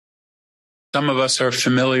Some of us are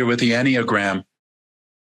familiar with the Enneagram.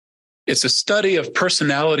 It's a study of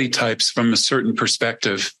personality types from a certain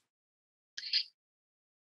perspective.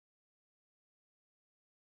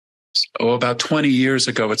 About 20 years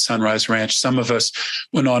ago at Sunrise Ranch, some of us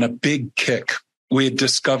went on a big kick. We had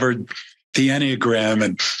discovered the Enneagram,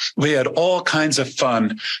 and we had all kinds of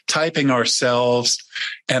fun typing ourselves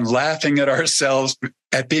and laughing at ourselves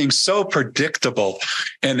at being so predictable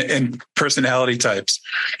in personality types.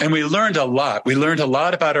 And we learned a lot. We learned a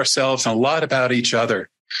lot about ourselves and a lot about each other.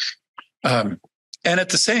 And at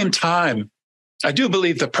the same time, I do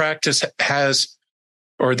believe the practice has,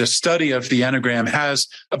 or the study of the Enneagram has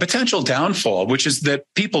a potential downfall, which is that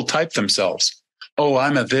people type themselves. Oh,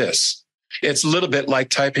 I'm a this. It's a little bit like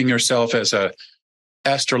typing yourself as a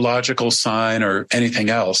astrological sign or anything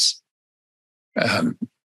else.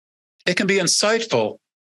 It can be insightful,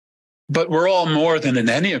 but we're all more than an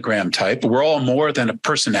Enneagram type. We're all more than a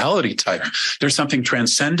personality type. There's something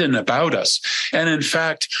transcendent about us. And in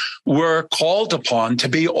fact, we're called upon to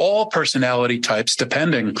be all personality types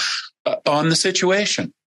depending on the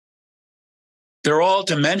situation. They're all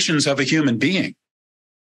dimensions of a human being.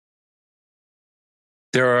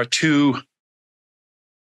 There are two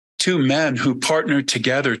men who partnered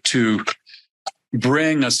together to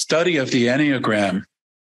bring a study of the Enneagram,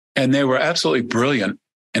 and they were absolutely brilliant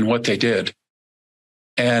in what they did.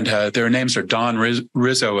 And their names are Don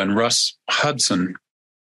Rizzo and Russ Hudson.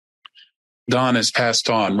 Don has passed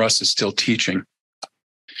on. Russ is still teaching.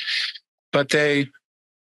 But they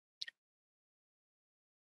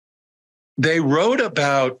wrote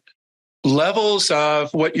about levels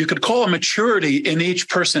of what you could call a maturity in each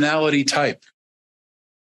personality type.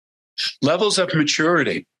 Levels of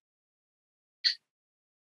maturity.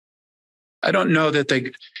 I don't know that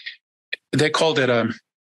they called it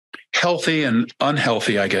healthy and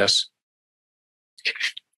unhealthy, I guess.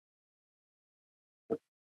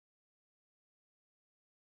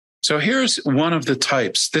 So here's one of the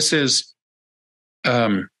types. This is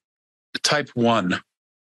type 1,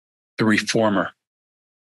 the reformer.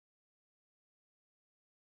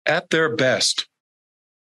 At their best,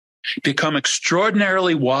 become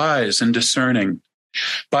extraordinarily wise and discerning.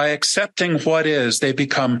 By accepting what is, they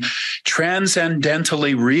become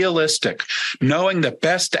transcendentally realistic, knowing the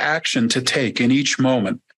best action to take in each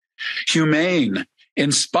moment. Humane,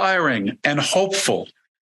 inspiring, and hopeful,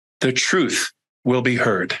 the truth will be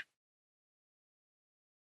heard.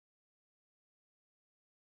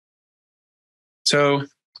 So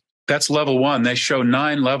that's level 1. They show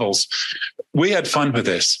 9 levels. We had fun with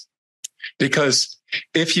this because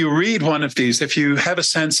if you read one of these, if you have a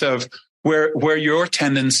sense of where your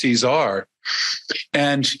tendencies are,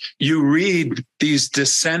 and you read these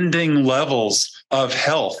descending levels of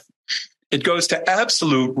health, it goes to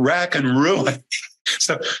absolute rack and ruin.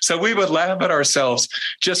 So we would laugh at ourselves,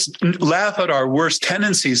 just laugh at our worst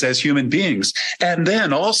tendencies as human beings, and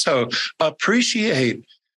then also appreciate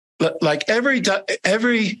like every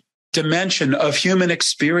dimension of human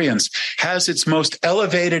experience has its most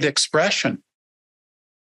elevated expression.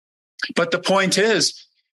 But the point is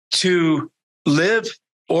to live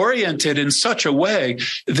oriented in such a way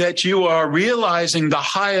that you are realizing the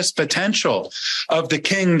highest potential of the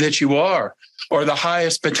king that you are, or the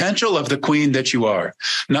highest potential of the queen that you are,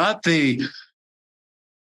 not the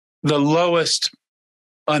lowest,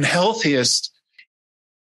 unhealthiest,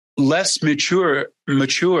 less mature,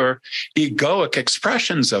 egoic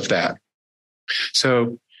expressions of that.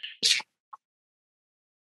 So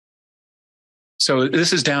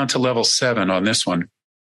this is down to level 7 on this one.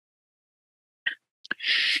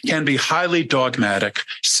 Can be highly dogmatic,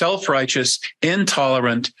 self-righteous,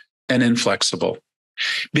 intolerant, and inflexible.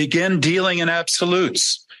 Begin dealing in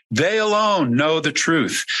absolutes. They alone know the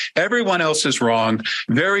truth. Everyone else is wrong,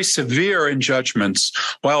 very severe in judgments,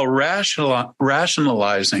 while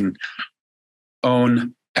rationalizing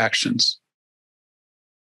own actions.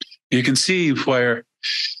 You can see where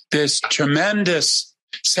this tremendous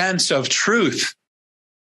sense of truth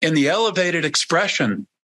in the elevated expression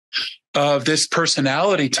of this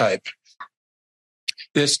personality type,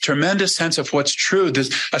 this tremendous sense of what's true,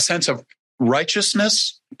 there's a sense of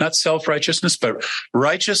righteousness, not self-righteousness, but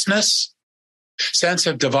righteousness, sense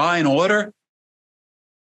of divine order.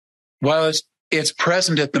 While it's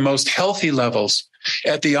present at the most healthy levels,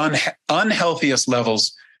 at the unhealthiest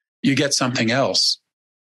levels, you get something else.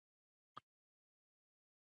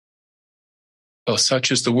 Well,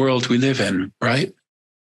 such is the world we live in, right?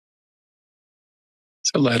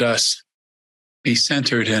 So let us be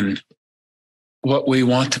centered in what we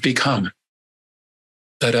want to become.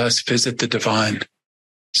 Let us visit the divine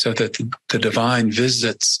so that the divine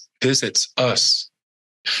visits us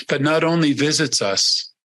that not only visits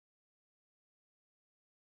us,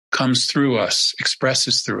 comes through us,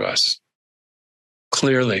 expresses through us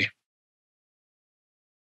clearly,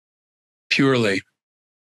 purely,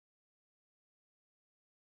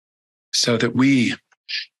 so that we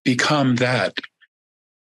become that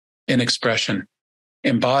in expression,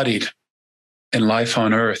 embodied in life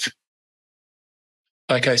on earth.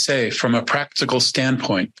 Like I say, from a practical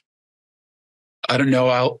standpoint, I don't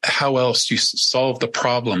know how else you solve the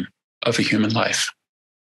problem of a human life.